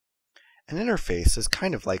An interface is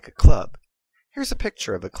kind of like a club. Here's a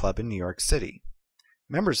picture of a club in New York City.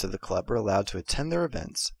 Members of the club are allowed to attend their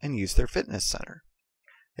events and use their fitness center.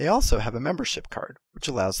 They also have a membership card, which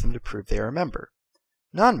allows them to prove they are a member.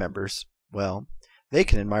 Non-members, well, they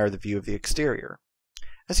can admire the view of the exterior.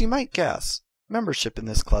 As you might guess, membership in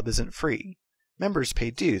this club isn't free. Members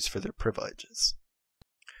pay dues for their privileges.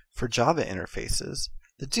 For Java interfaces,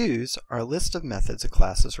 the dues are a list of methods a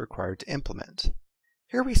class is required to implement.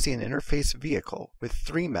 Here we see an interface vehicle with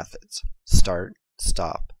 3 methods: start,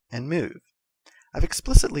 stop, and move. I've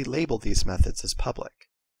explicitly labeled these methods as public.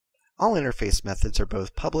 All interface methods are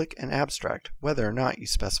both public and abstract, whether or not you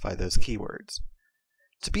specify those keywords.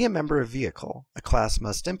 To be a member of Vehicle, a class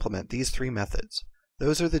must implement these 3 methods.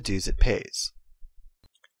 Those are the dues it pays.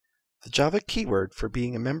 The Java keyword for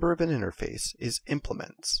being a member of an interface is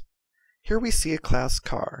implements. Here we see a class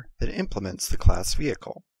car that implements the class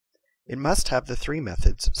vehicle. It must have the 3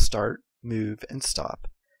 methods start, move, and stop,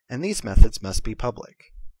 and these methods must be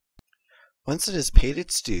public. Once it has paid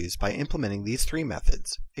its dues by implementing these 3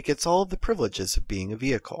 methods, it gets all of the privileges of being a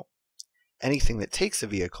vehicle. Anything that takes a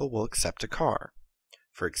vehicle will accept a car.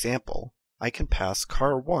 For example, I can pass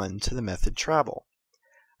car1 to the method travel.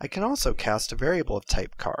 I can also cast a variable of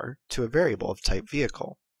type car to a variable of type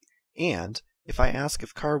vehicle. And if I ask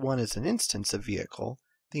if car1 is an instance of vehicle,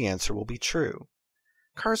 the answer will be true.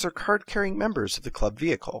 Cars are card-carrying members of the club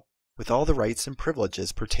vehicle, with all the rights and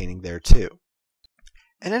privileges pertaining thereto.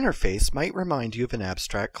 An interface might remind you of an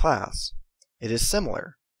abstract class. It is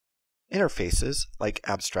similar. Interfaces, like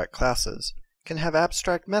abstract classes, can have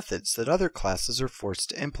abstract methods that other classes are forced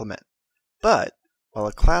to implement. But, while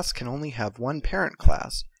a class can only have one parent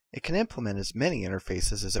class, it can implement as many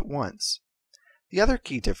interfaces as it wants. The other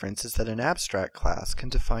key difference is that an abstract class can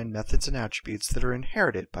define methods and attributes that are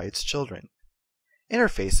inherited by its children.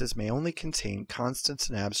 Interfaces may only contain constants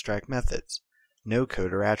and abstract methods, no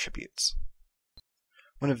code or attributes.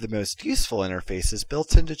 One of the most useful interfaces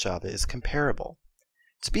built into Java is comparable.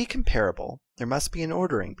 To be comparable, there must be an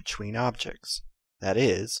ordering between objects. That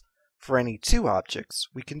is, for any 2 objects,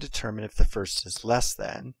 we can determine if the first is less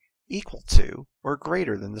than, equal to, or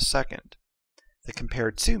greater than the second. The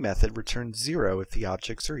compareTo method returns 0 if the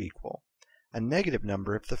objects are equal, a negative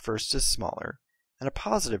number if the first is smaller, and a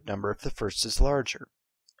positive number if the first is larger.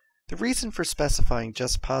 The reason for specifying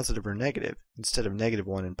just positive or negative instead of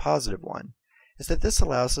 -1 and +1 is that this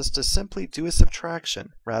allows us to simply do a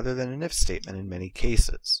subtraction rather than an if statement in many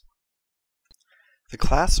cases. The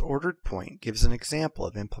class OrderedPoint gives an example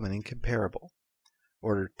of implementing comparable.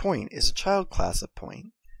 OrderedPoint is a child class of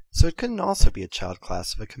point, so it couldn't also be a child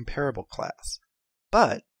class of a comparable class.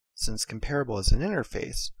 But, since comparable is an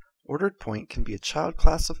interface, OrderedPoint can be a child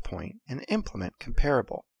class of point and implement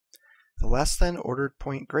comparable. The less than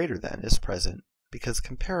OrderedPoint greater than is present because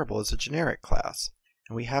comparable is a generic class,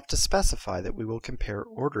 and we have to specify that we will compare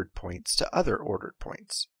ordered points to other ordered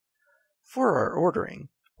points. For our ordering,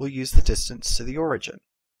 we'll use the distance to the origin.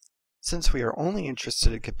 Since we are only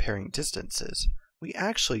interested in comparing distances, we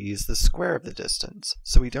actually use the square of the distance,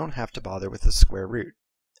 so we don't have to bother with the square root.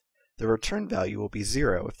 The return value will be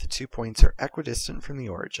 0 if the 2 points are equidistant from the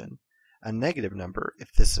origin, a negative number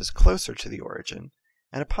if this is closer to the origin,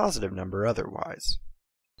 and a positive number otherwise.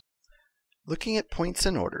 Looking at points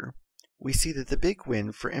in order, we see that the big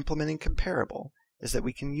win for implementing comparable is that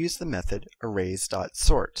we can use the method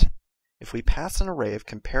arrays.sort. If we pass an array of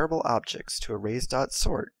comparable objects to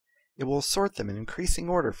arrays.sort, it will sort them in increasing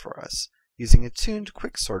order for us, using a tuned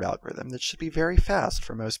quicksort algorithm that should be very fast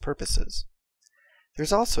for most purposes.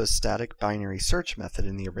 There's also a static binary search method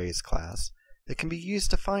in the arrays class that can be used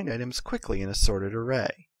to find items quickly in a sorted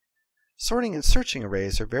array. Sorting and searching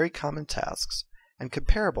arrays are very common tasks, and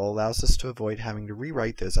comparable allows us to avoid having to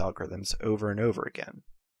rewrite those algorithms over and over again.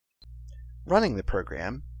 Running the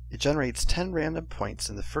program, it generates 10 random points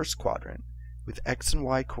in the first quadrant, with x and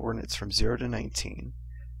y coordinates from 0 to 19,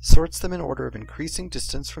 sorts them in order of increasing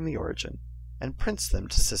distance from the origin, and prints them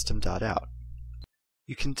to system.out.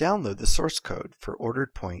 You can download the source code for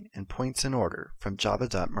OrderedPoint and points in order from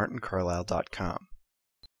java.martincarlisle.com.